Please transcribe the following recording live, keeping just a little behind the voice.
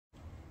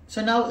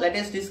So now let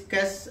us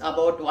discuss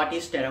about what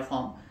is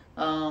Terraform.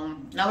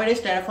 Nowadays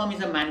Terraform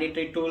is a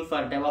mandatory tool for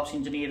DevOps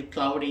engineer,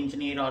 cloud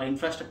engineer or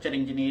infrastructure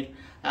engineer.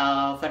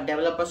 For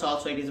developers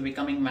also it is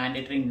becoming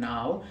mandatory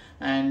now,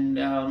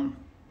 and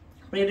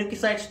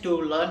prerequisites to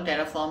learn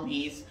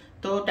Terraform is,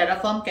 so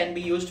Terraform can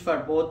be used for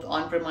both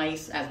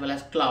on-premise as well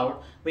as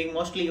cloud. We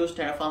mostly use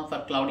Terraform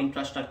for cloud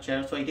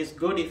infrastructure, so it is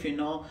good if you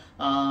know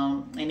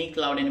any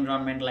cloud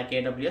environment like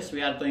AWS.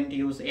 We are going to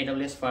use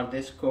AWS for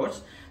this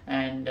course,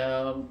 and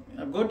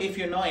good if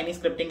you know any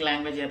scripting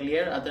language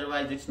earlier.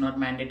 Otherwise it's not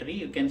mandatory,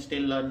 you can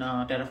still learn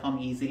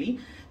Terraform easily.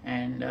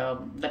 And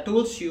the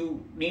tools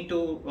you need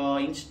to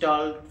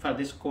install for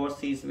this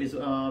course is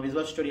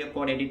Visual Studio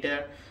Code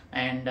Editor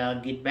and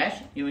Git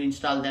Bash. You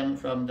install them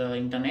from the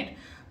internet.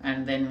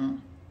 And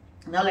then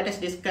now let us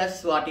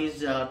discuss what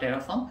is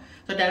Terraform.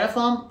 So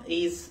Terraform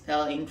is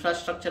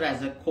infrastructure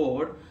as a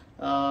code.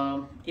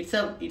 It's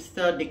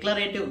the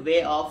declarative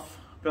way of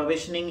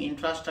provisioning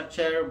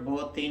infrastructure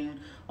both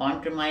in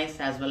on-premise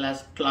as well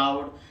as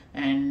cloud.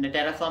 And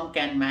Terraform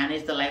can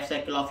manage the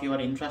lifecycle of your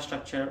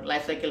infrastructure.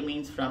 Lifecycle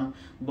means from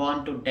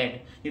born to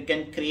dead. You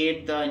can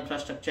create the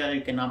infrastructure,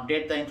 you can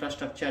update the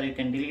infrastructure, you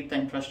can delete the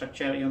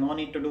infrastructure. You don't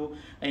need to do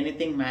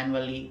anything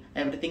manually.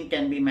 Everything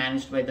can be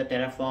managed by the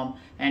Terraform,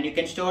 and you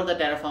can store the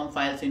Terraform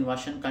files in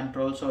version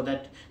control so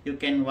that you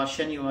can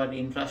version your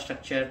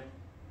infrastructure.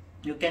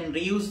 You can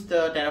reuse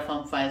the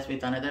Terraform files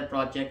with another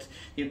projects.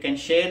 You can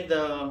share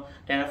the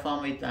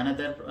Terraform with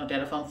another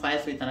Terraform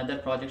files with another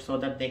project so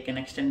that they can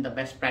extend the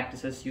best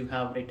practices you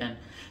have written.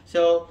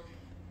 So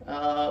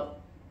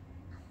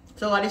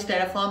what is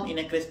Terraform in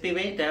a crispy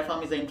way?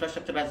 Terraform is the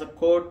infrastructure as a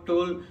code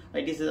tool.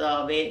 It is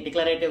a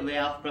declarative way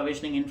of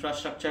provisioning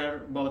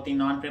infrastructure both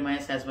in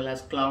on-premise as well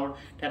as cloud.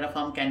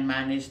 Terraform can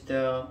manage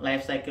the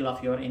life cycle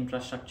of your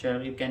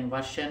infrastructure. You can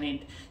version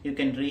it, you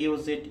can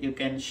reuse it, you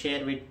can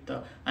share with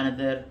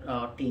another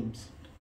teams.